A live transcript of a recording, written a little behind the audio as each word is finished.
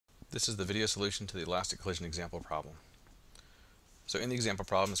This is the video solution to the elastic collision example problem. So in the example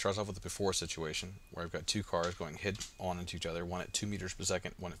problem, it starts off with the before situation, where I've got two cars going head-on into each other, one at 2 meters per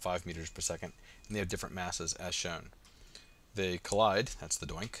second, one at 5 meters per second, and they have different masses as shown. They collide, that's the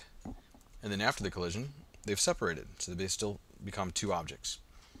doink, and then after the collision, they've separated, so they still become two objects.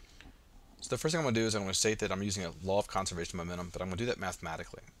 So the first thing I'm going to do is I'm going to state that I'm using a law of conservation of momentum, but I'm going to do that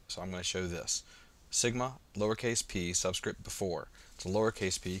mathematically. So I'm going to show this. Sigma, lowercase p, subscript before. It's a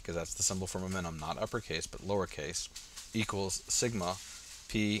lowercase p because that's the symbol for momentum, not uppercase, but lowercase, equals sigma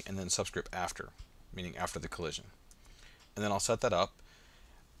p and then subscript after, meaning after the collision. And then I'll set that up.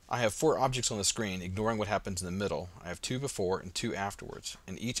 I have four objects on the screen, ignoring what happens in the middle. I have two before and two afterwards,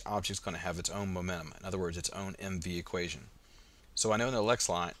 and each object is going to have its own momentum, in other words, its own MV equation. So I know in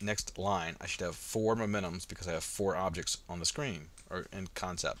the next line I should have four momentums because I have four objects on the screen, or in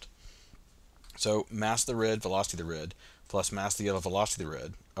concept. So mass of the red, velocity of the red, plus mass of the yellow, velocity of the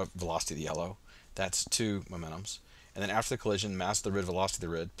red, velocity of the yellow, that's two momentums. And then after the collision, mass of the red, velocity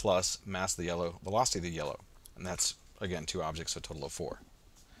of the red, plus mass of the yellow, velocity of the yellow. And that's, again, two objects, so a total of four.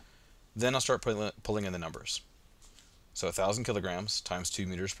 Then I'll start pulling in the numbers. So 1,000 kilograms times 2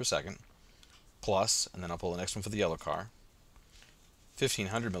 meters per second, plus, and then I'll pull the next one for the yellow car,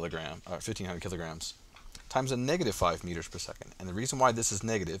 1,500 kilograms times a negative 5 meters per second. And the reason why this is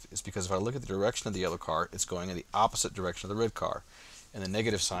negative is because if I look at the direction of the yellow car, it's going in the opposite direction of the red car. And the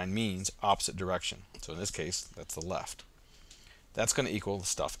negative sign means opposite direction. So in this case, that's the left. That's going to equal the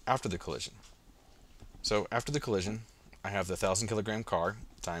stuff after the collision. So after the collision, I have the 1,000 kilogram car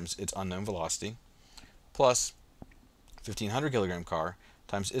times its unknown velocity, plus 1,500 kilogram car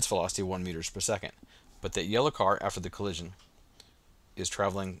times its velocity 1 meters per second. But that yellow car after the collision is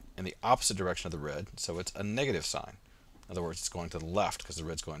traveling in the opposite direction of the red, so it's a negative sign. In other words, it's going to the left because the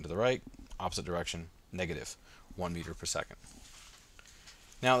red's going to the right, opposite direction, negative 1 meter per second.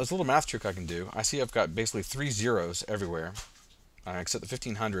 Now, there's a little math trick I can do. I see I've got basically 3 zeros everywhere, except the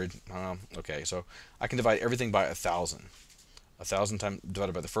 1,500. Okay, so I can divide everything by 1,000. 1,000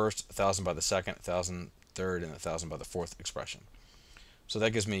 divided by the first, 1,000 by the second, 1,000 third, and 1,000 by the fourth expression. So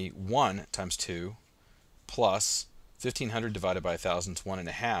that gives me 1 times 2 plus 1,500 divided by 1,000 is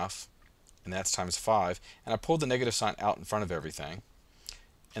 1.5, and that's times 5. And I pulled the negative sign out in front of everything,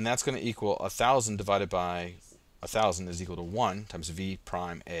 and that's going to equal 1,000 divided by 1,000 is equal to 1 times v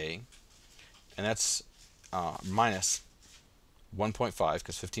prime a, and that's minus 1.5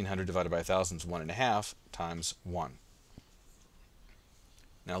 because 1,500 divided by 1,000 is 1.5 times 1.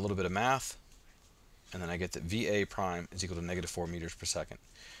 Now a little bit of math, and then I get that VA prime is equal to negative 4 meters per second.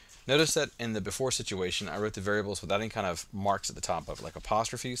 Notice that in the before situation, I wrote the variables without any kind of marks at the top of it, like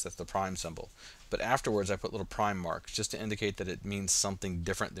apostrophes, that's the prime symbol. But afterwards, I put little prime marks just to indicate that it means something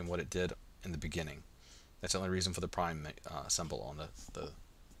different than what it did in the beginning. That's the only reason for the prime symbol on the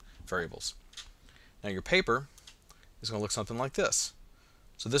variables. Now your paper is going to look something like this.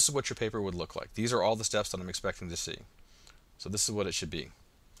 So this is what your paper would look like. These are all the steps that I'm expecting to see. So this is what it should be.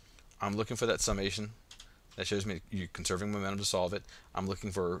 I'm looking for that summation. That shows me you're conserving momentum to solve it. I'm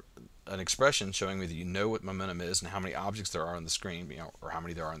looking for an expression showing me that you know what momentum is and how many objects there are on the screen, or how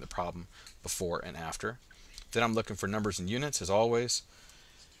many there are in the problem before and after. Then I'm looking for numbers and units, as always.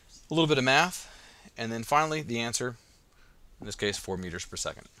 A little bit of math, and then finally the answer, in this case 4 meters per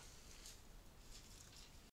second.